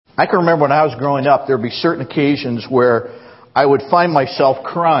I can remember when I was growing up, there would be certain occasions where I would find myself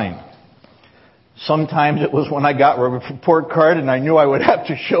crying. Sometimes it was when I got a report card and I knew I would have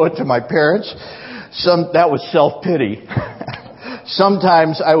to show it to my parents. That was self-pity.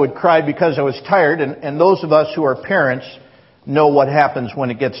 Sometimes I would cry because I was tired, and those of us who are parents know what happens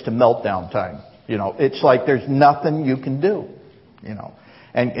when it gets to meltdown time. It's like there's nothing you can do,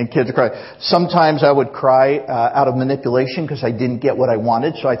 and kids are crying. Sometimes I would cry out of manipulation because I didn't get what I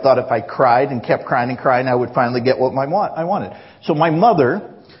wanted, so I thought if I cried and kept crying and crying, I would finally get what I wanted. So my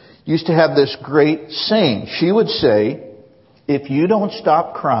mother used to have this great saying. She would say, if you don't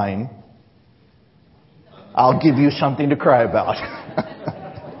stop crying, I'll give you something to cry about.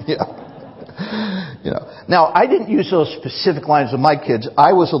 Now, I didn't use those specific lines with my kids.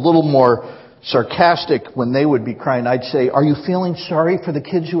 I was a little more sarcastic when they would be crying. I'd say, are you feeling sorry for the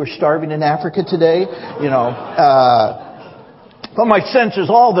kids who are starving in Africa today? But my sense is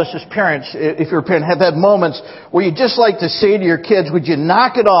all of us as parents, if you're a parent, have had moments where you just like to say to your kids, would you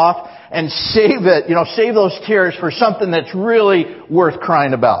knock it off and save those tears for something that's really worth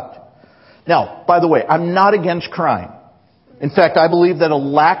crying about. Now, by the way, I'm not against crying. In fact, I believe that a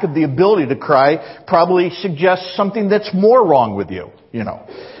lack of the ability to cry probably suggests something that's more wrong with you.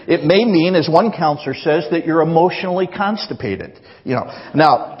 It may mean, as one counselor says, that you're emotionally constipated.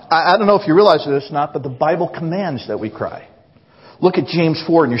 Now, I don't know if you realize this or not, but the Bible commands that we cry. Look at James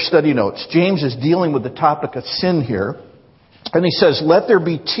 4 in your study notes. James is dealing with the topic of sin here. And he says, let there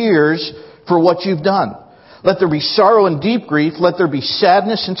be tears for what you've done. Let there be sorrow and deep grief. Let there be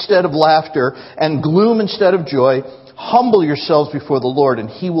sadness instead of laughter and gloom instead of joy. Humble yourselves before the Lord and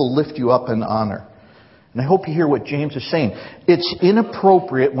He will lift you up in honor. And I hope you hear what James is saying. It's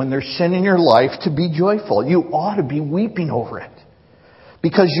inappropriate when there's sin in your life to be joyful. You ought to be weeping over it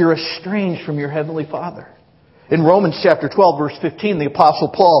because you're estranged from your Heavenly Father. In Romans chapter 12, verse 15, the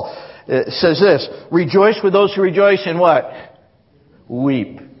Apostle Paul says this, rejoice with those who rejoice and what?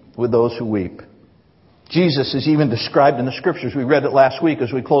 Weep with those who weep. Jesus is even described in the Scriptures. We read it last week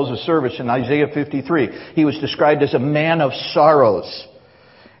as we closed the service in Isaiah 53. He was described as a man of sorrows.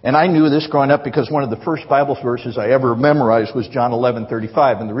 And I knew this growing up because one of the first Bible verses I ever memorized was John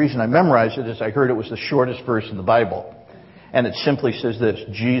 11:35. And the reason I memorized it is I heard it was the shortest verse in the Bible. And it simply says this,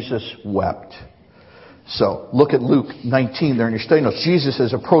 Jesus wept. So, look at Luke 19 there in your study notes. Jesus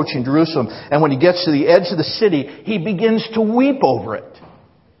is approaching Jerusalem, and when he gets to the edge of the city, he begins to weep over it.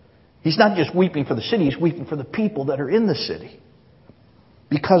 He's not just weeping for the city, he's weeping for the people that are in the city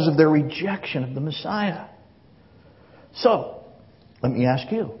because of their rejection of the Messiah. So, let me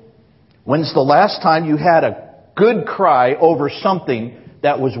ask you, when's the last time you had a good cry over something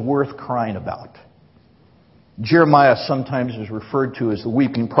that was worth crying about? Jeremiah sometimes is referred to as the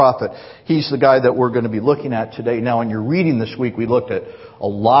weeping prophet. He's the guy that we're going to be looking at today. Now, in your reading this week, we looked at a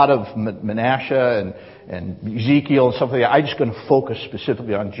lot of Manasseh and Ezekiel and stuff like that. I'm just going to focus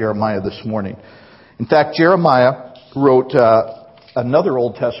specifically on Jeremiah this morning. In fact, Jeremiah wrote another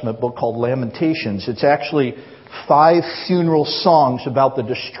Old Testament book called Lamentations. It's actually 5 funeral songs about the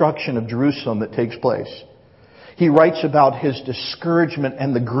destruction of Jerusalem that takes place. He writes about his discouragement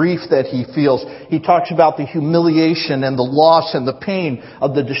and the grief that he feels. He talks about the humiliation and the loss and the pain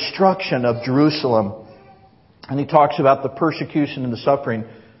of the destruction of Jerusalem. And he talks about the persecution and the suffering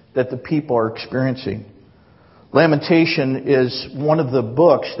that the people are experiencing. Lamentation is one of the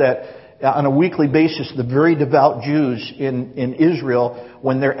books that on a weekly basis, the very devout Jews in Israel,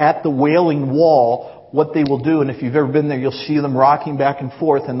 when they're at the Wailing Wall, what they will do, and if you've ever been there, you'll see them rocking back and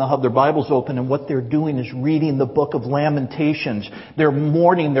forth, and they'll have their Bibles open, and what they're doing is reading the book of Lamentations. They're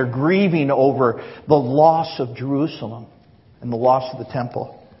mourning, they're grieving over the loss of Jerusalem and the loss of the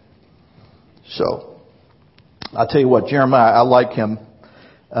temple. So, I'll tell you what, Jeremiah, I like him.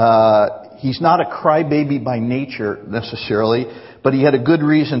 He's not a crybaby by nature, necessarily, but he had a good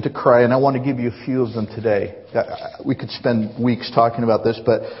reason to cry, and I want to give you a few of them today. We could spend weeks talking about this,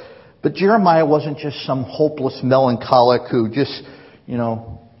 but Jeremiah wasn't just some hopeless melancholic who just,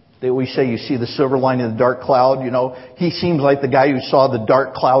 they always say you see the silver lining in the dark cloud, He seems like the guy who saw the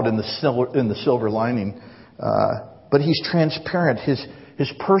dark cloud in the silver lining. But he's transparent.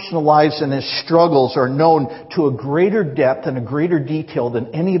 His personal lives and his struggles are known to a greater depth and a greater detail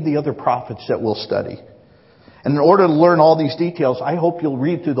than any of the other prophets that we'll study. And in order to learn all these details, I hope you'll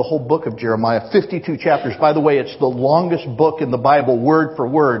read through the whole book of Jeremiah, 52 chapters. By the way, it's the longest book in the Bible, word for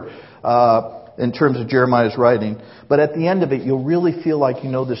word, in terms of Jeremiah's writing. But at the end of it, you'll really feel like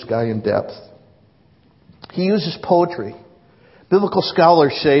you know this guy in depth. He uses poetry. Biblical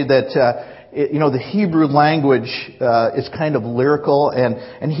scholars say that, the Hebrew language is kind of lyrical,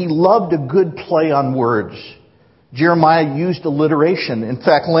 and he loved a good play on words. Jeremiah used alliteration. In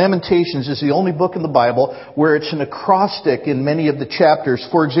fact, Lamentations is the only book in the Bible where it's an acrostic in many of the chapters.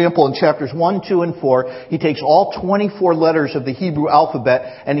 For example, in chapters 1, 2, and 4, he takes all 24 letters of the Hebrew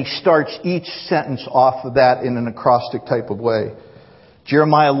alphabet and he starts each sentence off of that in an acrostic type of way.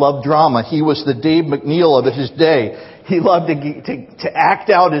 Jeremiah loved drama. He was the Dave McNeil of his day. He loved to act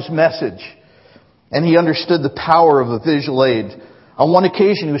out his message. And he understood the power of a visual aid. On one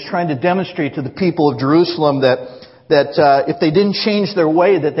occasion, he was trying to demonstrate to the people of Jerusalem that if they didn't change their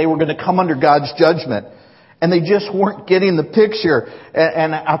way, that they were going to come under God's judgment. And they just weren't getting the picture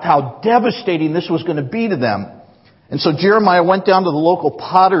and of how devastating this was going to be to them. And so Jeremiah went down to the local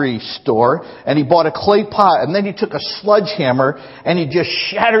pottery store and he bought a clay pot, and then he took a sledgehammer and he just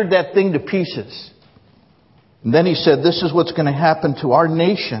shattered that thing to pieces. And then he said, this is what's going to happen to our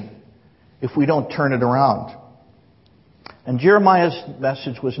nation if we don't turn it around. And Jeremiah's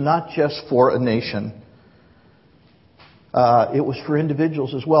message was not just for a nation. It was for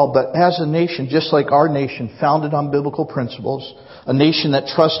individuals as well. But as a nation, just like our nation, founded on biblical principles, a nation that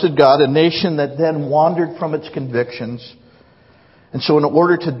trusted God, a nation that then wandered from its convictions. And so in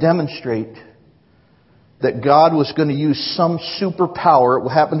order to demonstrate that God was going to use some superpower, it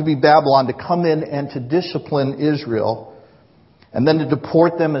happened to be Babylon, to come in and to discipline Israel, and then to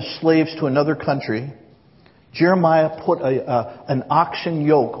deport them as slaves to another country, Jeremiah put an oxen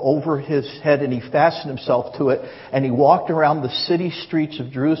yoke over his head and he fastened himself to it, and he walked around the city streets of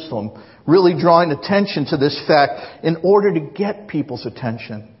Jerusalem, really drawing attention to this fact in order to get people's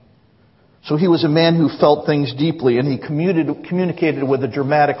attention. So he was a man who felt things deeply, and he communicated with a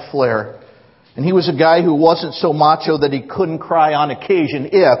dramatic flair. And he was a guy who wasn't so macho that he couldn't cry on occasion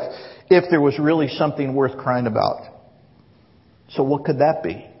if there was really something worth crying about. So what could that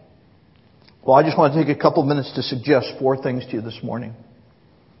be? Well, I just want to take a couple minutes to suggest 4 things to you this morning.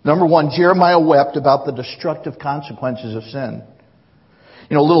 Number 1, Jeremiah wept about the destructive consequences of sin.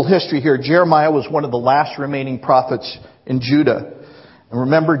 You know, a little history here. Jeremiah was one of the last remaining prophets in Judah. And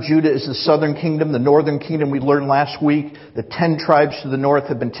remember, Judah is the southern kingdom. The northern kingdom, we learned last week, the 10 tribes to the north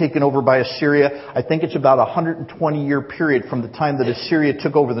have been taken over by Assyria. I think it's about a 120-year period from the time that Assyria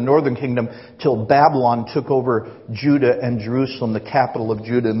took over the northern kingdom till Babylon took over Judah and Jerusalem, the capital of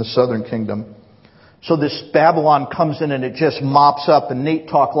Judah in the southern kingdom. So this Babylon comes in and it just mops up. And Nate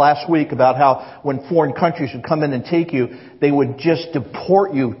talked last week about how when foreign countries would come in and take you, they would just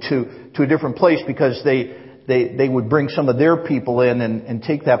deport you to a different place because they would bring some of their people in and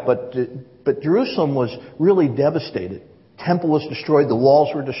take that. But Jerusalem was really devastated. Temple was destroyed. The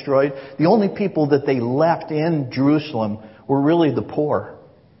walls were destroyed. The only people that they left in Jerusalem were really the poor.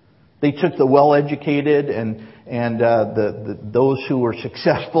 They took the well-educated and those who were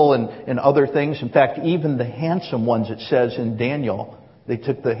successful in other things. In fact, even the handsome ones, it says in Daniel, they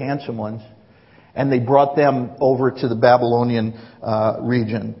took the handsome ones and they brought them over to the Babylonian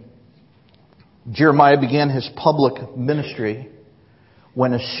region. Jeremiah began his public ministry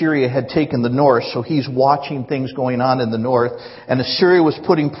when Assyria had taken the north, so he's watching things going on in the north. And Assyria was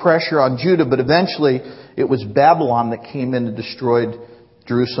putting pressure on Judah, but eventually it was Babylon that came in and destroyed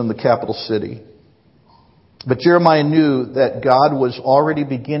Jerusalem, the capital city. But Jeremiah knew that God was already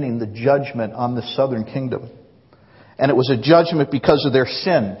beginning the judgment on the southern kingdom. And it was a judgment because of their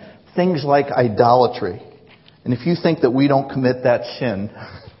sin, things like idolatry. And if you think that we don't commit that sin,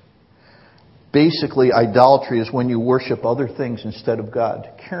 basically, idolatry is when you worship other things instead of God.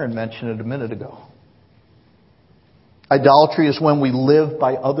 Karen mentioned it a minute ago. Idolatry is when we live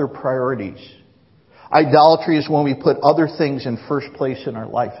by other priorities. Idolatry is when we put other things in first place in our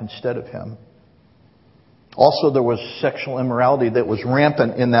life instead of Him. Also, there was sexual immorality that was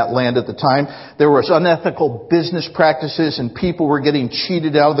rampant in that land at the time. There was unethical business practices and people were getting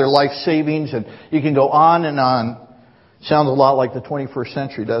cheated out of their life savings, and you can go on and on. Sounds a lot like the 21st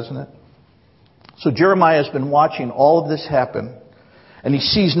century, doesn't it? So Jeremiah has been watching all of this happen, and he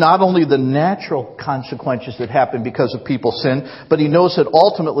sees not only the natural consequences that happen because of people's sin, but he knows that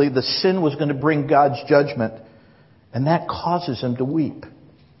ultimately the sin was going to bring God's judgment, and that causes him to weep.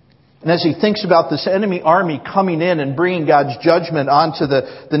 And as he thinks about this enemy army coming in and bringing God's judgment onto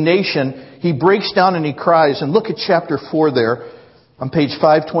the nation, he breaks down and he cries. And look at chapter 4 there on page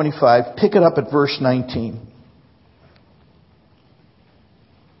 525. Pick it up at verse 19.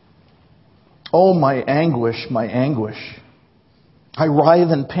 Oh, my anguish, my anguish. I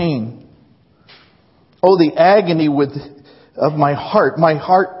writhe in pain. Oh, the agony of my heart. My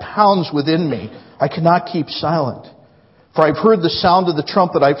heart pounds within me. I cannot keep silent. For I've heard the sound of the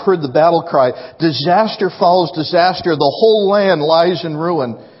trumpet. I've heard the battle cry. Disaster follows disaster. The whole land lies in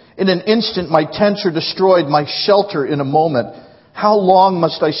ruin. In an instant, my tents are destroyed, my shelter in a moment. How long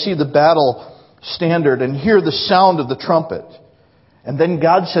must I see the battle standard and hear the sound of the trumpet. And then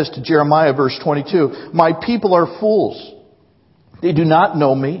God says to Jeremiah, verse 22, my people are fools. They do not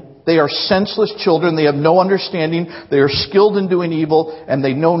know me. They are senseless children. They have no understanding. They are skilled in doing evil, and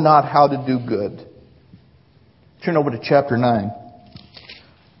they know not how to do good. Turn over to chapter 9.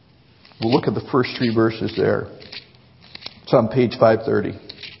 We'll look at the first 3 verses there. It's on page 530.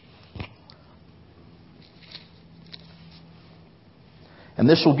 And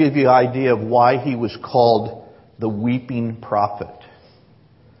this will give you an idea of why he was called the weeping prophet.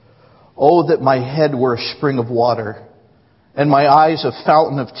 Oh, that my head were a spring of water, and my eyes a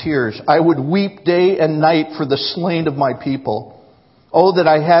fountain of tears. I would weep day and night for the slain of my people. Oh, that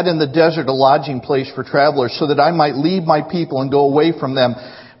I had in the desert a lodging place for travelers, so that I might leave my people and go away from them.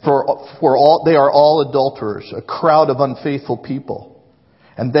 For they are all adulterers, a crowd of unfaithful people.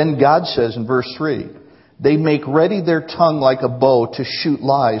 And then God says in verse 3, they make ready their tongue like a bow to shoot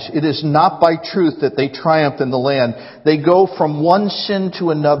lies. It is not by truth that they triumph in the land. They go from one sin to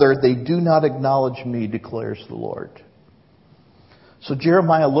another. They do not acknowledge me, declares the Lord. So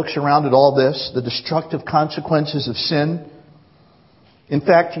Jeremiah looks around at all this, the destructive consequences of sin. In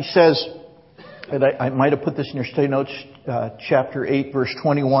fact, he says, and I might have put this in your study notes, chapter 8, verse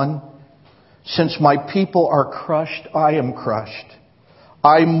 21. Since my people are crushed, I am crushed.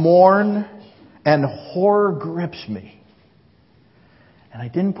 I mourn and horror grips me. And I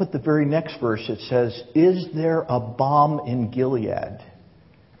didn't put the very next verse. It says, is there a balm in Gilead?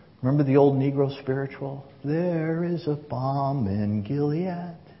 Remember the old Negro spiritual? There is a balm in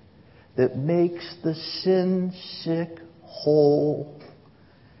Gilead that makes the sin sick whole.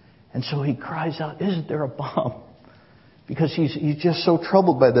 And so he cries out, isn't there a balm? Because he's just so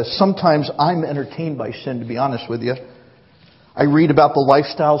troubled by this. Sometimes I'm entertained by sin, to be honest with you. I read about the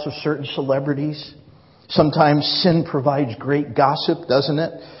lifestyles of certain celebrities. Sometimes sin provides great gossip, doesn't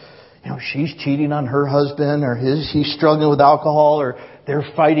it? You know, she's cheating on her husband, or he's struggling with alcohol, or they're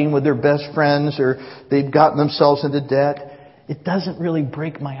fighting with their best friends, or they've gotten themselves into debt. It doesn't really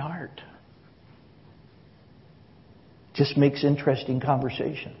break my heart. It just makes interesting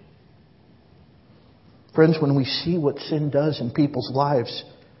conversation. Friends, when we see what sin does in people's lives,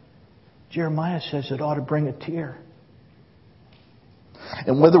 Jeremiah says it ought to bring a tear.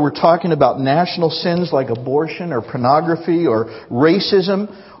 And whether we're talking about national sins like abortion or pornography or racism,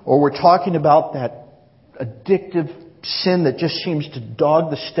 or we're talking about that addictive sin that just seems to dog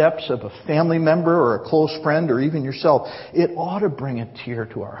the steps of a family member or a close friend or even yourself, it ought to bring a tear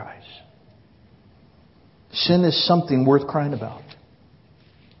to our eyes. Sin is something worth crying about.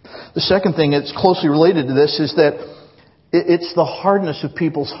 The second thing that's closely related to this is that it's the hardness of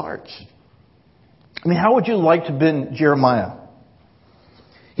people's hearts. I mean, how would you like to have been Jeremiah?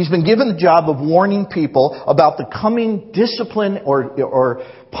 He's been given the job of warning people about the coming discipline or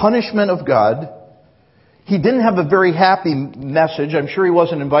punishment of God. He didn't have a very happy message. I'm sure he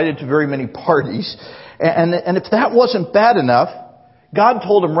wasn't invited to very many parties. And if that wasn't bad enough, God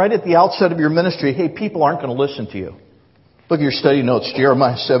told him right at the outset of your ministry, hey, people aren't going to listen to you. Look at your study notes,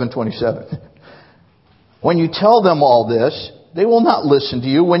 Jeremiah 7:27. When you tell them all this, they will not listen to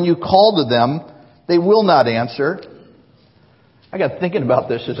you. When you call to them, they will not answer. I got thinking about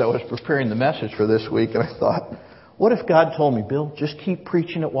this as I was preparing the message for this week, and I thought, what if God told me, Bill, just keep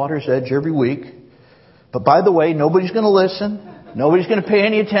preaching at Water's Edge every week. But by the way, nobody's going to listen. Nobody's going to pay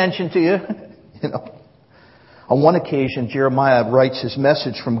any attention to you. You know. On one occasion, Jeremiah writes his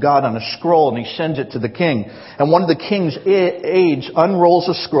message from God on a scroll, and he sends it to the king. And one of the king's aides unrolls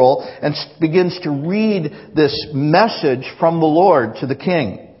a scroll and begins to read this message from the Lord to the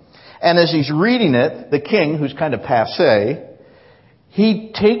king. And as he's reading it, the king, who's kind of passé,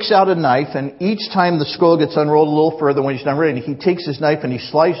 he takes out a knife, and each time the scroll gets unrolled a little further, when he's done reading, he takes his knife and he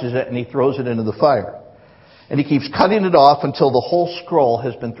slices it and he throws it into the fire. And he keeps cutting it off until the whole scroll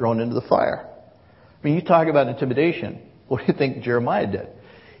has been thrown into the fire. I mean, you talk about intimidation. What do you think Jeremiah did?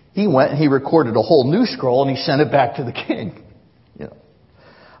 He went and he recorded a whole new scroll and he sent it back to the king. You know,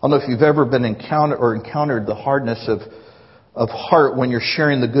 I don't know if you've ever been encountered the hardness of heart when you're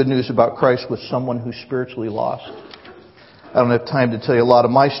sharing the good news about Christ with someone who's spiritually lost. I don't have time to tell you a lot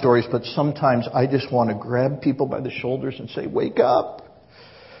of my stories, but sometimes I just want to grab people by the shoulders and say, wake up.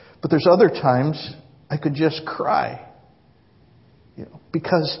 But there's other times I could just cry. You know,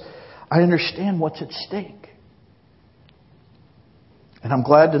 because I understand what's at stake. And I'm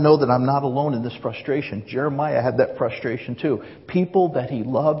glad to know that I'm not alone in this frustration. Jeremiah had that frustration too. People that he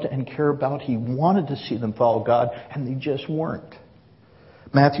loved and cared about, he wanted to see them follow God, and they just weren't.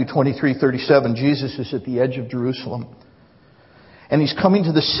 Matthew 23:37, Jesus is at the edge of Jerusalem. And he's coming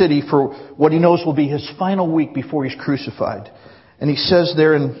to the city for what he knows will be his final week before he's crucified. And he says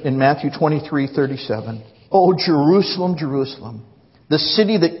there in Matthew 23:37, "Oh, Jerusalem, Jerusalem, the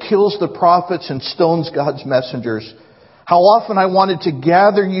city that kills the prophets and stones God's messengers. How often I wanted to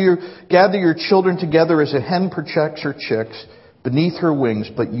gather your children together as a hen protects her chicks beneath her wings,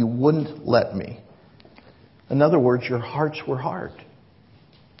 but you wouldn't let me." In other words, your hearts were hard.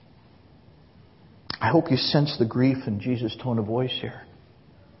 I hope you sense the grief in Jesus' tone of voice here.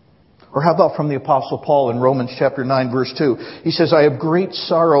 Or how about from the Apostle Paul in Romans chapter 9, verse 2? He says, "I have great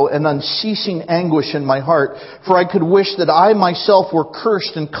sorrow and unceasing anguish in my heart, for I could wish that I myself were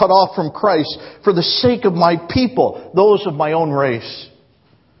cursed and cut off from Christ for the sake of my people, those of my own race."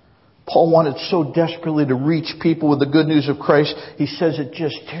 Paul wanted so desperately to reach people with the good news of Christ. He says, "It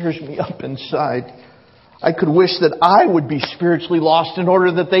just tears me up inside. I could wish that I would be spiritually lost in order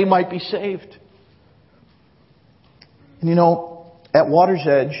that they might be saved." And you know, at Water's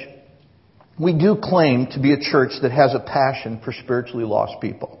Edge, we do claim to be a church that has a passion for spiritually lost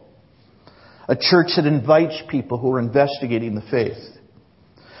people. A church that invites people who are investigating the faith.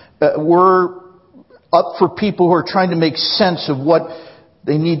 We're up for people who are trying to make sense of what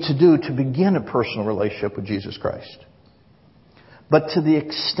they need to do to begin a personal relationship with Jesus Christ. But to the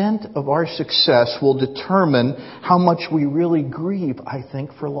extent of our success will determine how much we really grieve, I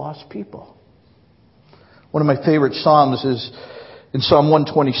think, for lost people. One of my favorite Psalms is in Psalm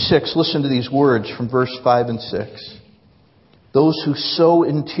 126. Listen to these words from verse 5 and 6. "Those who sow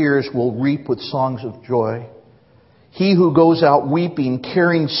in tears will reap with songs of joy. He who goes out weeping,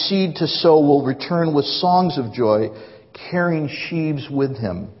 carrying seed to sow, will return with songs of joy, carrying sheaves with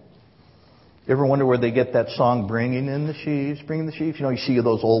him." You ever wonder where they get that song, "Bringing in the sheaves, bringing the sheaves"? You know, you see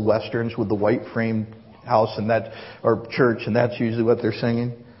those old westerns with the white framed house and that, or church, and that's usually what they're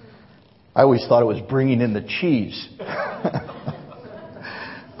singing. I always thought it was "Bringing in the cheese."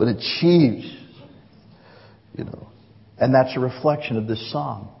 But it's sheaves, you know. And that's a reflection of this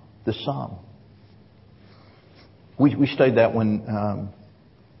psalm, We studied that when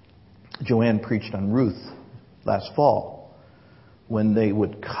Joanne preached on Ruth last fall. When they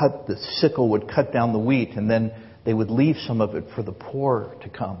would the sickle would cut down the wheat, and then they would leave some of it for the poor to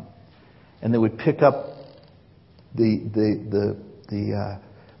come. And they would pick up the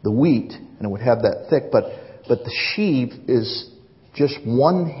wheat, and it would have that thick, but the sheaf is just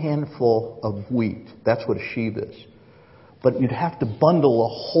one handful of wheat. That's what a sheaf is. But you'd have to bundle a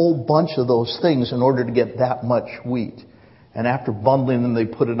whole bunch of those things in order to get that much wheat. And after bundling them, they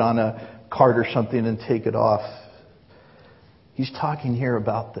put it on a cart or something and take it off. He's talking here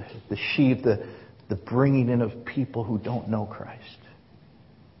about the sheaf, the bringing in of people who don't know Christ.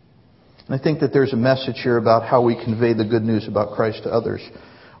 And I think that there's a message here about how we convey the good news about Christ to others.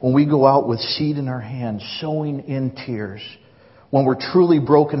 When we go out with seed in our hands, sowing in tears, when we're truly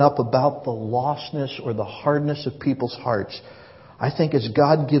broken up about the lostness or the hardness of people's hearts, I think as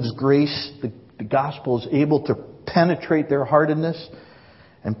God gives grace, the gospel is able to penetrate their hardness,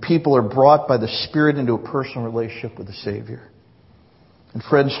 and people are brought by the Spirit into a personal relationship with the Savior. And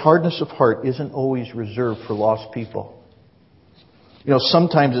friends, hardness of heart isn't always reserved for lost people. You know,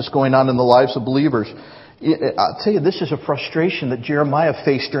 sometimes it's going on in the lives of believers. I'll tell you, this is a frustration that Jeremiah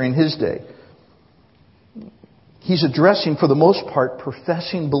faced during his day. He's addressing, for the most part,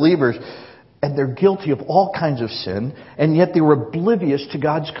 professing believers, and they're guilty of all kinds of sin, and yet they were oblivious to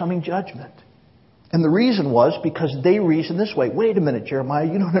God's coming judgment. And the reason was because they reasoned this way. Wait a minute, Jeremiah,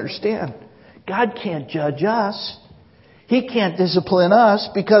 you don't understand. God can't judge us. He can't discipline us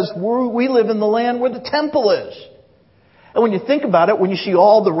because we live in the land where the temple is. And when you think about it, when you see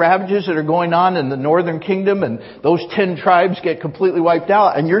all the ravages that are going on in the northern kingdom and those 10 tribes get completely wiped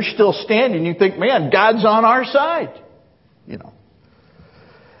out and you're still standing, you think, man, God's on our side. You know.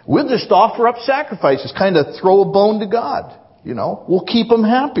 We'll just offer up sacrifices, kind of throw a bone to God. You know, we'll keep Him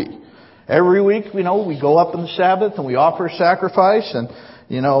happy. Every week, you know, we go up on the Sabbath and we offer a sacrifice and,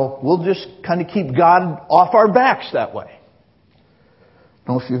 you know, we'll just kind of keep God off our backs that way. I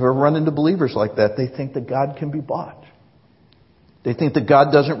don't know if you've ever run into believers like that. They think that God can be bought. They think that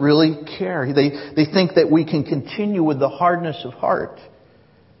God doesn't really care. They think that we can continue with the hardness of heart.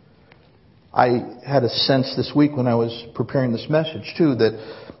 I had a sense this week when I was preparing this message too that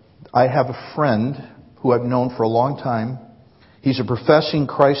I have a friend who I've known for a long time. He's a professing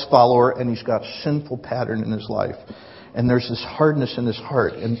Christ follower and he's got a sinful pattern in his life. And there's this hardness in his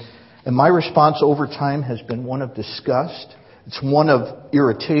heart. And my response over time has been one of disgust. It's one of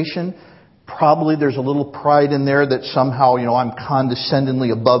irritation. Probably there's a little pride in there that somehow, you know, I'm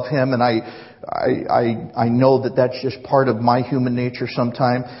condescendingly above him, and I know that that's just part of my human nature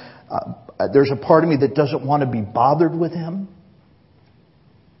sometime. There's a part of me that doesn't want to be bothered with him.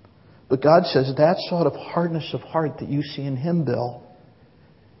 But God says that sort of hardness of heart that you see in him, Bill,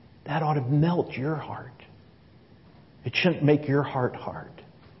 that ought to melt your heart. It shouldn't make your heart hard.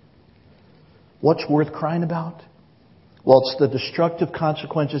 What's worth crying about? Well, it's the destructive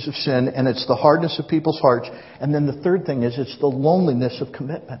consequences of sin, and it's the hardness of people's hearts. And then the third thing is it's the loneliness of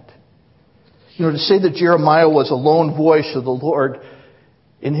commitment. You know, to say that Jeremiah was a lone voice of the Lord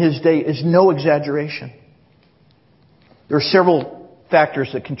in his day is no exaggeration. There are several factors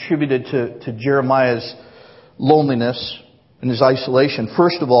that contributed to Jeremiah's loneliness and his isolation.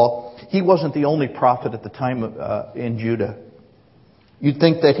 First of all, he wasn't the only prophet at the time in Judah. You'd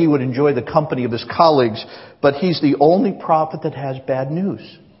think that he would enjoy the company of his colleagues, but he's the only prophet that has bad news.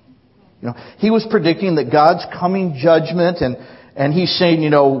 You know, he was predicting that God's coming judgment, and he's saying, you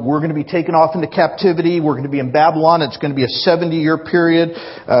know, we're going to be taken off into captivity. We're going to be in Babylon. It's going to be a 70-year period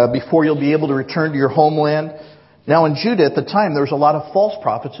before you'll be able to return to your homeland. Now, in Judah at the time, there was a lot of false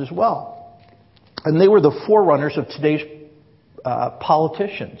prophets as well. And they were the forerunners of today's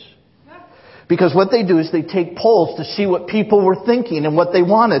politicians. Because what they do is they take polls to see what people were thinking and what they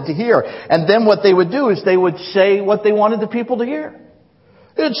wanted to hear. And then what they would do is they would say what they wanted the people to hear.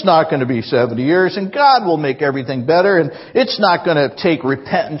 It's not going to be 70 years and God will make everything better and it's not going to take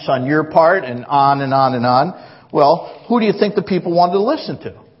repentance on your part and on and on and on. Well, who do you think the people wanted to listen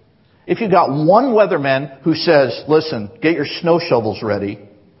to? If you got one weatherman who says, listen, get your snow shovels ready,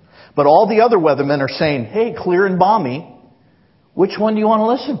 but all the other weathermen are saying, hey, clear and balmy, which one do you want to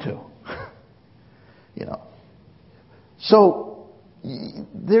listen to? You know. So,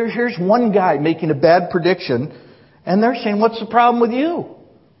 here's one guy making a bad prediction, and they're saying, what's the problem with you?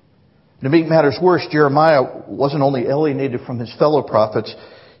 To make matters worse, Jeremiah wasn't only alienated from his fellow prophets,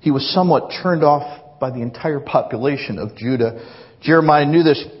 he was somewhat turned off by the entire population of Judah. Jeremiah knew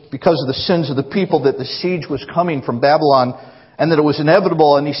this because of the sins of the people, that the siege was coming from Babylon, and that it was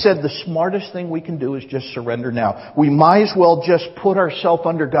inevitable. And he said, the smartest thing we can do is just surrender now. We might as well just put ourselves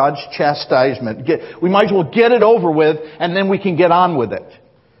under God's chastisement. We might as well get it over with, and then we can get on with it.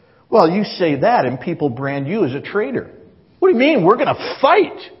 Well, you say that, and people brand you as a traitor. What do you mean? We're going to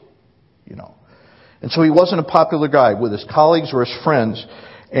fight. You know. And so he wasn't a popular guy with his colleagues or his friends.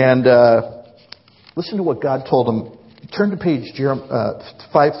 And listen to what God told him. Turn to page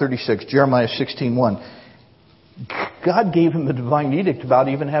 536, Jeremiah 16:1. God gave him a divine edict about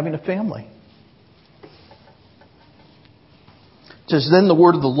even having a family. It says, then the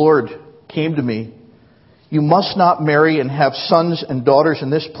word of the Lord came to me. You must not marry and have sons and daughters in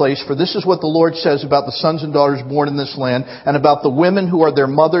this place, for this is what the Lord says about the sons and daughters born in this land, and about the women who are their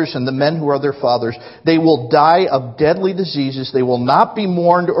mothers and the men who are their fathers. They will die of deadly diseases. They will not be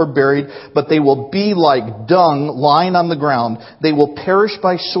mourned or buried, but they will be like dung lying on the ground. They will perish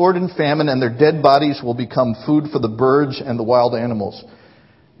by sword and famine, and their dead bodies will become food for the birds and the wild animals.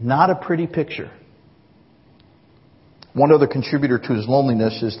 Not a pretty picture. One other contributor to his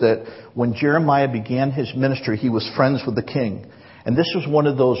loneliness is that when Jeremiah began his ministry, he was friends with the king. And this was one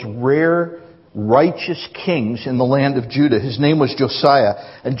of those rare, righteous kings in the land of Judah. His name was Josiah.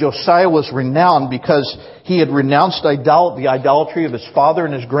 And Josiah was renowned because he had renounced the idolatry of his father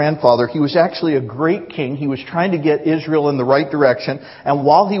and his grandfather. He was actually a great king. He was trying to get Israel in the right direction. And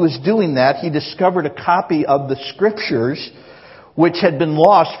while he was doing that, he discovered a copy of the scriptures which had been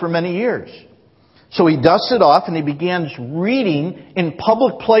lost for many years. So he dusted off and he begins reading in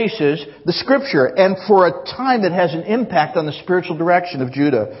public places the scripture. And for a time it has an impact on the spiritual direction of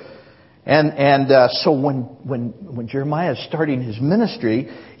Judah. So when Jeremiah is starting his ministry,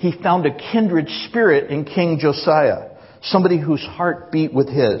 he found a kindred spirit in King Josiah. Somebody whose heart beat with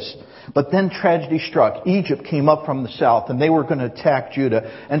his. But then tragedy struck. Egypt came up from the south and they were going to attack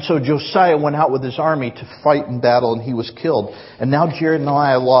Judah. And so Josiah went out with his army to fight in battle and he was killed. And now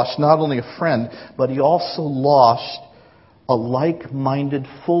Jeremiah lost not only a friend, but he also lost a like-minded,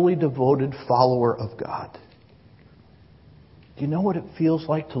 fully devoted follower of God. Do you know what it feels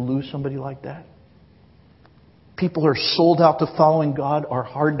like to lose somebody like that? People who are sold out to following God are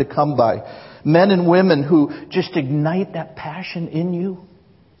hard to come by. Men and women who just ignite that passion in you.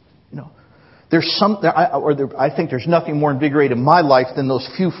 You know, I think there's nothing more invigorating in my life than those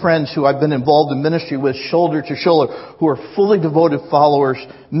few friends who I've been involved in ministry with, shoulder to shoulder, who are fully devoted followers,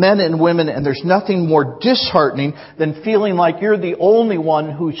 men and women, and there's nothing more disheartening than feeling like you're the only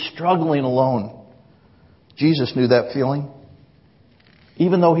one who's struggling alone. Jesus knew that feeling.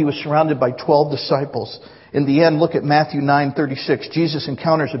 Even though he was surrounded by 12 disciples. In the end, look at Matthew 9:36. Jesus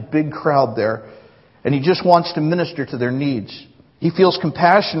encounters a big crowd there, and he just wants to minister to their needs. He feels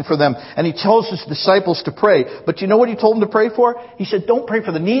compassion for them, and he tells his disciples to pray. But you know what he told them to pray for? He said, don't pray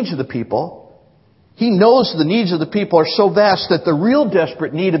for the needs of the people. He knows the needs of the people are so vast that the real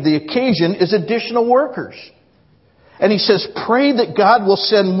desperate need of the occasion is additional workers. And he says, pray that God will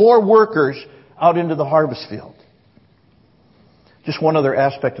send more workers out into the harvest field. Just one other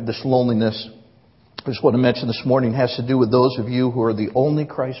aspect of this loneliness I just want to mention this morning has to do with those of you who are the only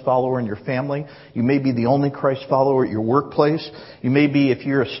Christ follower in your family. You may be the only Christ follower at your workplace. You may be, if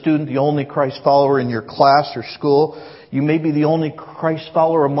you're a student, the only Christ follower in your class or school. You may be the only Christ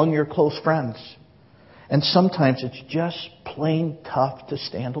follower among your close friends. And sometimes it's just plain tough to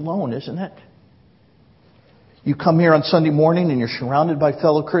stand alone, isn't it? You come here on Sunday morning and you're surrounded by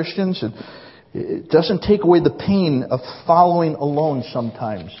fellow Christians, and it doesn't take away the pain of following alone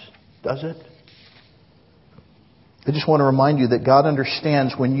sometimes, does it? I just want to remind you that God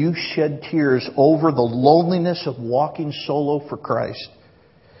understands when you shed tears over the loneliness of walking solo for Christ.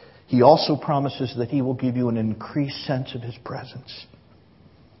 He also promises that He will give you an increased sense of His presence.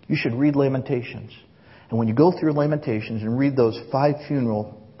 You should read Lamentations. And when you go through Lamentations and read those 5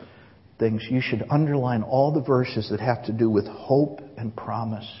 funeral things, you should underline all the verses that have to do with hope and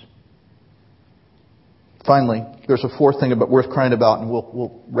promise. Finally, there's a fourth thing worth crying about, and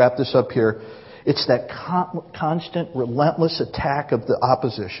we'll wrap this up here. It's that constant, relentless attack of the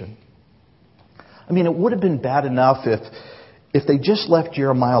opposition. I mean, it would have been bad enough if they just left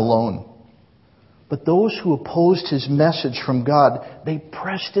Jeremiah alone. But those who opposed his message from God, they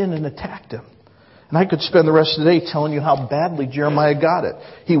pressed in and attacked him. And I could spend the rest of the day telling you how badly Jeremiah got it.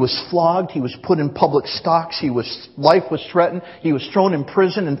 He was flogged. He was put in public stocks. Life was threatened. He was thrown in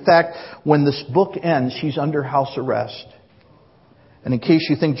prison. In fact, when this book ends, he's under house arrest. And in case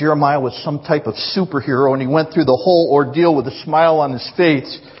you think Jeremiah was some type of superhero and he went through the whole ordeal with a smile on his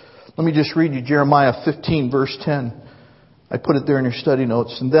face, let me just read you Jeremiah 15, verse 10. I put it there in your study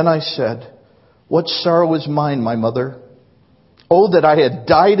notes. And then I said, what sorrow is mine, my mother? Oh, that I had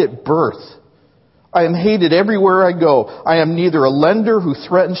died at birth. I am hated everywhere I go. I am neither a lender who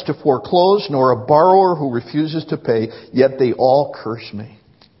threatens to foreclose nor a borrower who refuses to pay, yet they all curse me.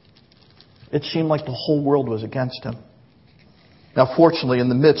 It seemed like the whole world was against him. Now, fortunately, in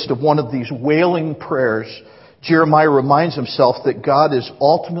the midst of one of these wailing prayers, Jeremiah reminds himself that God is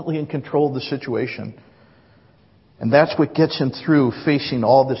ultimately in control of the situation. And that's what gets him through facing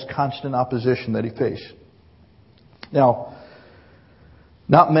all this constant opposition that he faced. Now,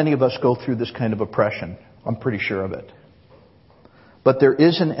 not many of us go through this kind of oppression. I'm pretty sure of it. But there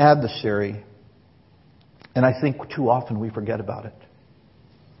is an adversary, and I think too often we forget about it.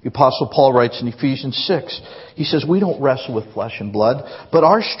 The Apostle Paul writes in Ephesians 6, he says, we don't wrestle with flesh and blood, but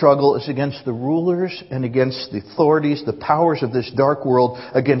our struggle is against the rulers and against the authorities, the powers of this dark world,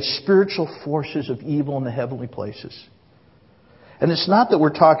 against spiritual forces of evil in the heavenly places. And it's not that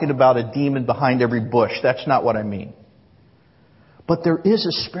we're talking about a demon behind every bush. That's not what I mean. But there is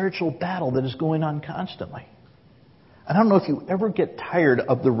a spiritual battle that is going on constantly. I don't know if you ever get tired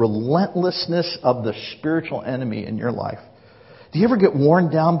of the relentlessness of the spiritual enemy in your life. Do you ever get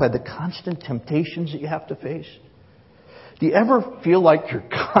worn down by the constant temptations that you have to face? Do you ever feel like you're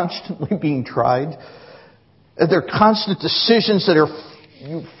constantly being tried? Are there constant decisions that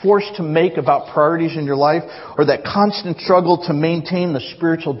you're forced to make about priorities in your life? Or that constant struggle to maintain the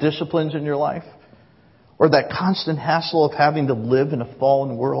spiritual disciplines in your life? Or that constant hassle of having to live in a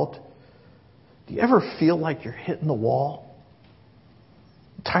fallen world? Do you ever feel like you're hitting the wall?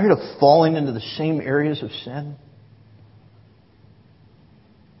 Tired of falling into the same areas of sin?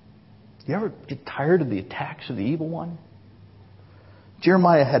 Do you ever get tired of the attacks of the evil one?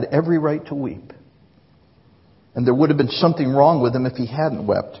 Jeremiah had every right to weep. And there would have been something wrong with him if he hadn't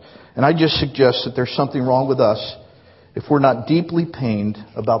wept. And I just suggest that there's something wrong with us if we're not deeply pained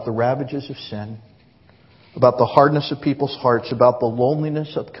about the ravages of sin, about the hardness of people's hearts, about the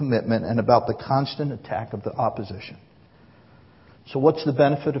loneliness of commitment, and about the constant attack of the opposition. So what's the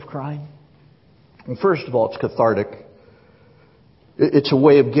benefit of crying? Well, first of all, it's cathartic. It's a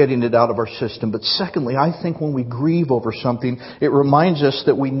way of getting it out of our system. But secondly, I think when we grieve over something, it reminds us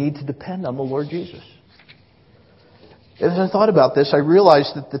that we need to depend on the Lord Jesus. As I thought about this, I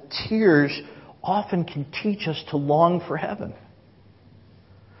realized that the tears often can teach us to long for heaven.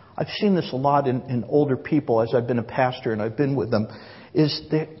 I've seen this a lot in older people as I've been a pastor and I've been with them, is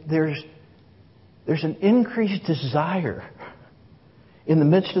that there's an increased desire in the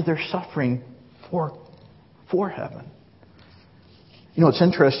midst of their suffering for heaven. You know, it's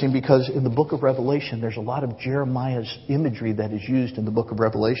interesting because in the book of Revelation, there's a lot of Jeremiah's imagery that is used in the book of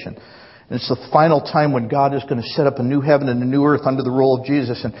Revelation. And it's the final time when God is going to set up a new heaven and a new earth under the rule of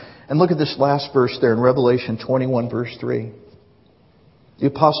Jesus. And look at this last verse there in Revelation 21, verse 3. The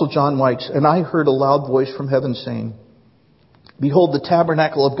Apostle John writes, and I heard a loud voice from heaven saying, behold, the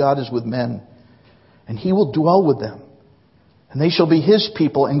tabernacle of God is with men, and He will dwell with them. And they shall be His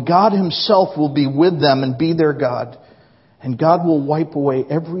people, and God Himself will be with them and be their God. And God will wipe away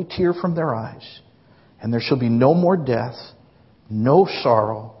every tear from their eyes. And there shall be no more death, no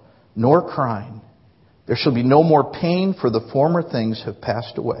sorrow, nor crying. There shall be no more pain, for the former things have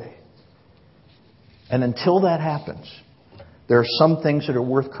passed away. And until that happens, there are some things that are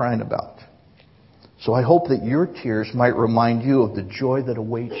worth crying about. So I hope that your tears might remind you of the joy that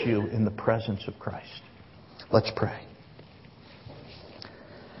awaits you in the presence of Christ. Let's pray.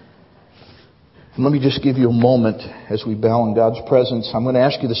 And let me just give you a moment as we bow in God's presence. I'm going to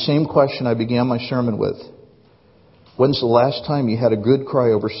ask you the same question I began my sermon with. When's the last time you had a good cry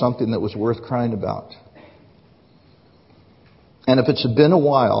over something that was worth crying about? And if it's been a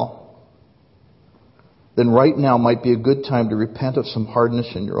while, then right now might be a good time to repent of some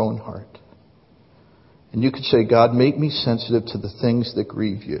hardness in your own heart. And you could say, God, make me sensitive to the things that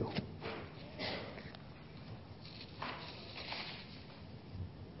grieve you.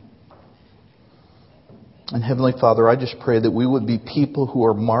 And Heavenly Father, I just pray that we would be people who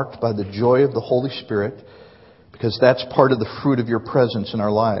are marked by the joy of the Holy Spirit, because that's part of the fruit of your presence in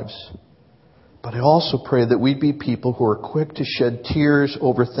our lives. But I also pray that we'd be people who are quick to shed tears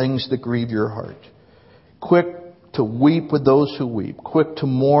over things that grieve your heart. Quick to weep with those who weep. Quick to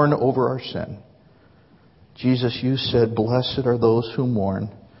mourn over our sin. Jesus, you said, blessed are those who mourn,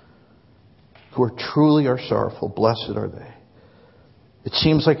 who are truly are sorrowful. Blessed are they. It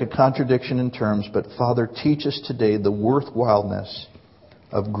seems like a contradiction in terms, but Father, teach us today the worthwhileness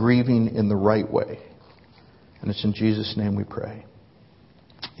of grieving in the right way. And it's in Jesus' name we pray.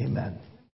 Amen.